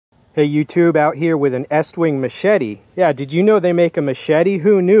Hey YouTube, out here with an Estwing machete. Yeah, did you know they make a machete?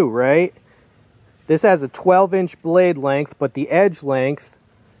 Who knew, right? This has a 12-inch blade length, but the edge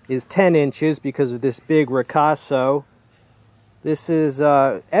length is 10 inches because of this big ricasso. This is,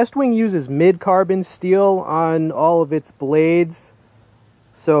 Estwing uses mid-carbon steel on all of its blades.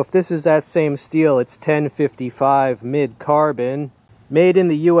 So if this is that same steel, it's 1055 mid-carbon. Made in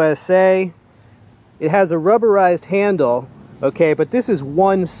the USA. It has a rubberized handle. Okay, but this is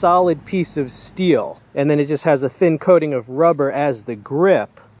one solid piece of steel, and then it just has a thin coating of rubber as the grip.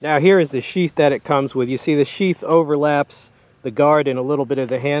 Now here is the sheath that it comes with. You see the sheath overlaps the guard and a little bit of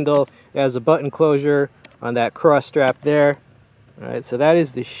the handle. It has a button closure on that cross strap there. Alright, so that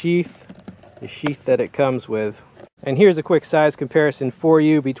is the sheath that it comes with. And here's a quick size comparison for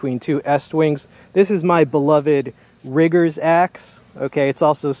you between two Estwings. This is my beloved Rigger's axe. Okay, it's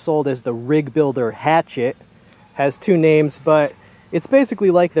also sold as the Rig Builder hatchet. Has two names, but it's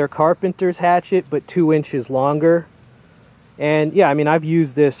basically like their carpenter's hatchet, but 2 inches longer. And yeah, I mean, I've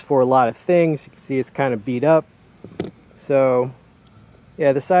used this for a lot of things. You can see it's kind of beat up. So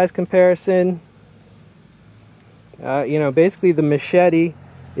yeah, the size comparison, you know, basically the machete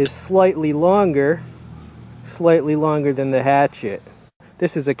is slightly longer than the hatchet.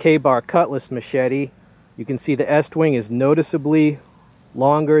 This is a K-bar cutlass machete. You can see the Estwing is noticeably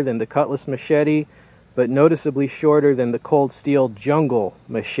longer than the cutlass machete, but noticeably shorter than the cold steel jungle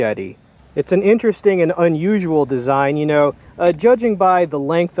machete. It's an interesting and unusual design, you know. Judging by the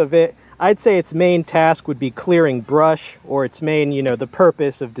length of it, I'd say its main task would be clearing brush, or its main, you know, the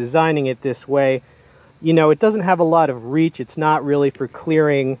purpose of designing it this way. You know, it doesn't have a lot of reach. It's not really for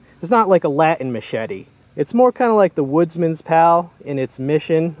clearing. It's not like a Latin machete. It's more kind of like the woodsman's pal in its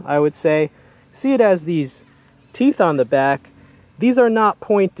mission, I would say. See, it has these teeth on the back. These are not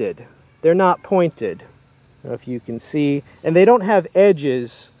pointed. They're not pointed, if you can see, and they don't have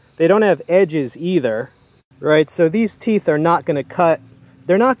edges. They don't have edges either, right? So these teeth are not going to cut.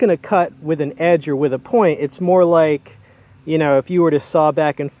 They're not going to cut with an edge or with a point. It's more like, you know, if you were to saw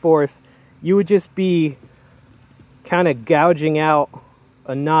back and forth, you would just be kind of gouging out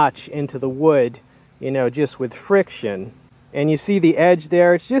a notch into the wood, you know, just with friction. And you see the edge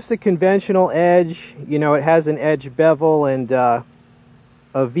there. It's just a conventional edge. You know, it has an edge bevel and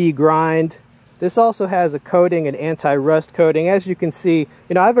a V grind. This also has a coating, an anti-rust coating. As you can see,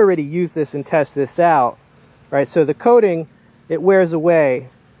 you know, I've already used this and tested this out, right? So the coating, it wears away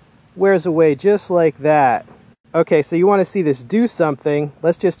just like that. Okay, so you want to see this do something.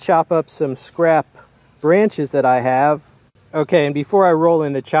 Let's just chop up some scrap branches that I have. Okay, and before I roll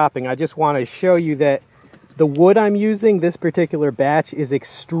into chopping, I just want to show you that the wood I'm using, this particular batch, is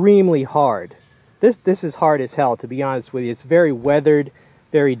extremely hard. This is hard as hell, to be honest with you. It's very weathered,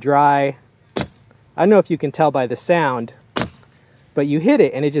 very dry. I don't know if you can tell by the sound, but you hit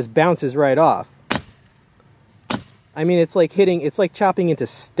it and it just bounces right off. I mean, it's like chopping into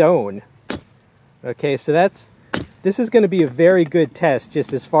stone. Okay, so this is going to be a very good test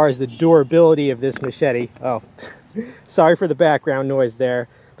just as far as the durability of this machete. Oh, sorry for the background noise there.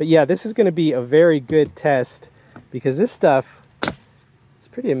 But yeah, this is going to be a very good test because this stuff, it's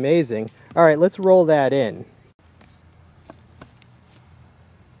pretty amazing. All right, let's roll that in.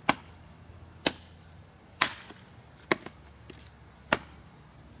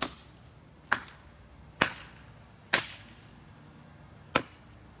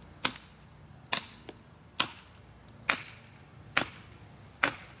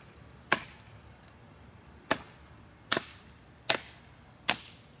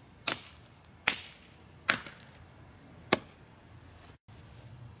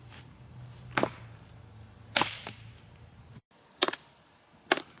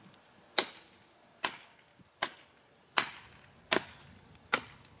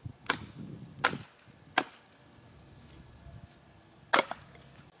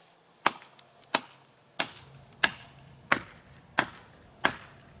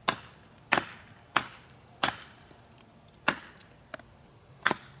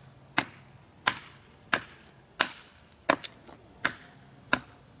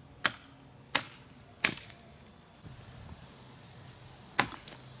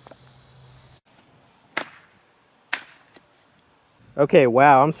 Okay,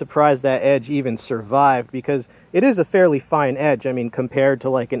 wow, I'm surprised that edge even survived because it is a fairly fine edge. I mean, compared to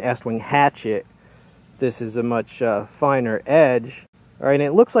like an Estwing hatchet, this is a much finer edge. All right, and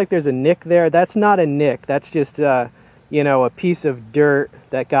it looks like there's a nick there. That's not a nick. That's just, you know, a piece of dirt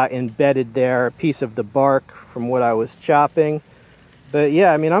that got embedded there, a piece of the bark from what I was chopping. But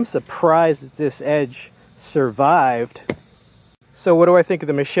yeah, I mean, I'm surprised that this edge survived. So what do I think of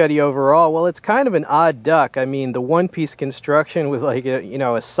the machete overall? Well, it's kind of an odd duck. I mean, the one-piece construction with like a, you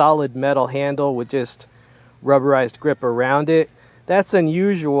know, a solid metal handle with just rubberized grip around it, that's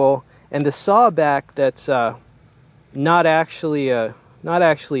unusual. And the sawback that's not actually a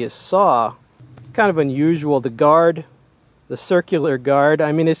saw, it's kind of unusual. The guard, the circular guard,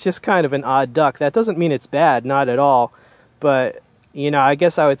 I mean, it's just kind of an odd duck. That doesn't mean it's bad, not at all. But, you know, I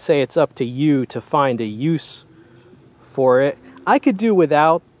guess I would say it's up to you to find a use for it. I could do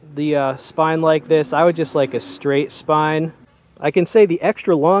without the spine like this. I would just like a straight spine. I can say the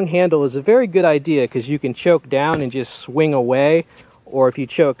extra long handle is a very good idea because you can choke down and just swing away, or if you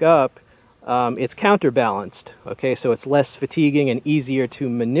choke up, it's counterbalanced. Okay, so it's less fatiguing and easier to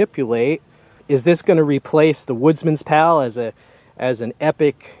manipulate. Is this going to replace the Woodsman's Pal as an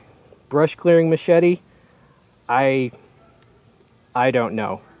epic brush clearing machete? I don't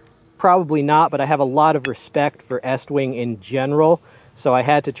know. Probably not, but I have a lot of respect for Estwing in general, so I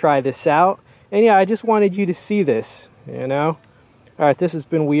had to try this out. And yeah, I just wanted you to see this, you know? Alright, this has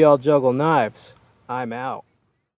been We All Juggle Knives. I'm out.